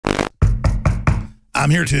I'm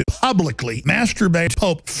here to publicly masturbate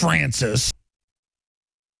Pope Francis.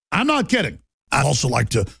 I'm not kidding. I also like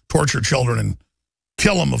to torture children and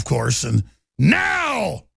kill them, of course. And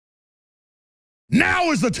now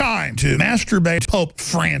is the time to masturbate Pope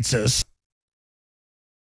Francis.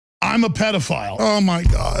 I'm a pedophile. Oh, my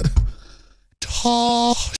God.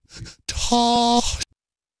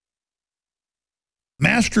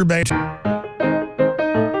 Masturbate.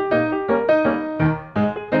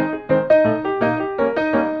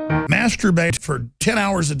 Masturbate for 10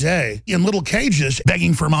 hours a day in little cages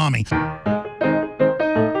begging for mommy.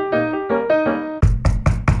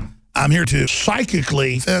 I'm here to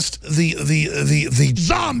psychically fist the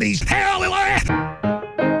zombies.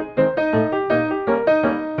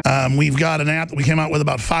 We've got an app that we came out with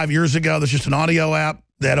about 5 years ago that's just an audio app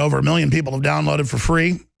that over 1 million people have downloaded for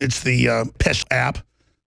free. It's the Piss app.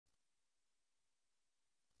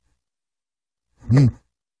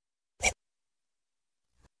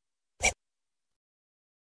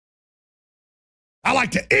 I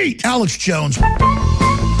like to eat Alex Jones. No.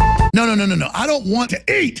 I don't want to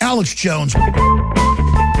eat Alex Jones.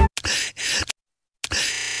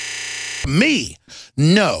 Me.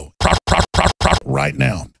 No. Right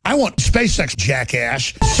now. I want SpaceX,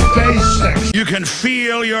 jackass. SpaceX. You can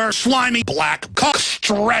feel your slimy black cock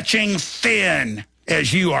stretching thin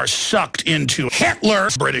as you are sucked into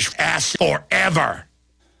Hitler's British ass forever.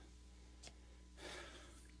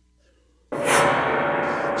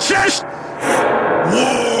 Just...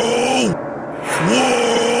 Whoa!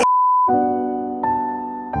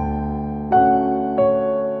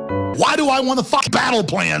 Why do I want to fuck battle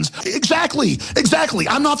plans? Exactly.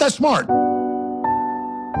 I'm not that smart.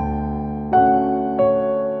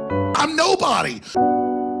 I'm nobody.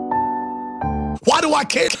 Why do I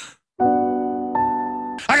care?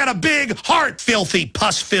 I got a big heart, filthy,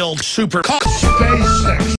 pus-filled super cock.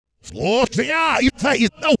 SpaceX.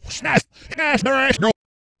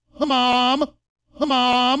 Mom.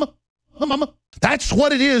 That's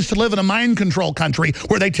what it is to live in a mind control country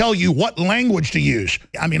where they tell you what language to use.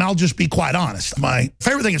 I mean, I'll just be quite honest. My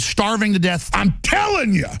favorite thing is starving to death. I'm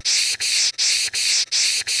telling you.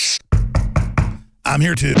 I'm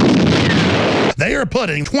here to... They are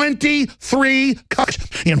putting 23 cocks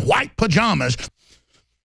in white pajamas.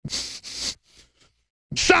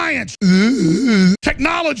 Science.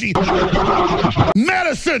 Technology.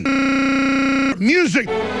 Medicine. Music.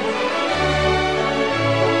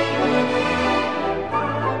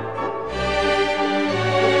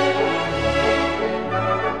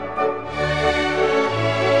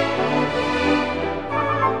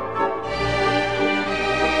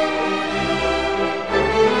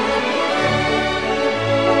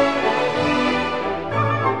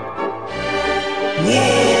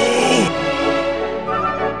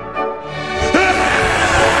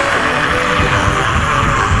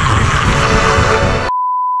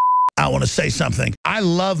 I want to say something. I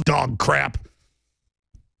love dog crap.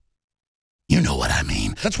 You know what I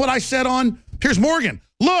mean. That's what I said on Piers Morgan.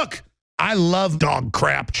 Look, I love dog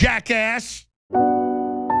crap. Jackass.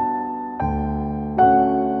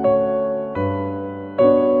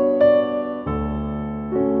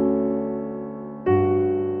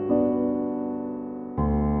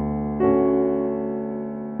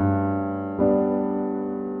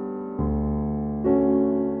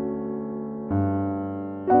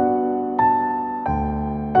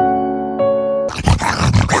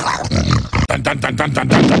 Dun, dun, dun, dun,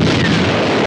 dun, dun.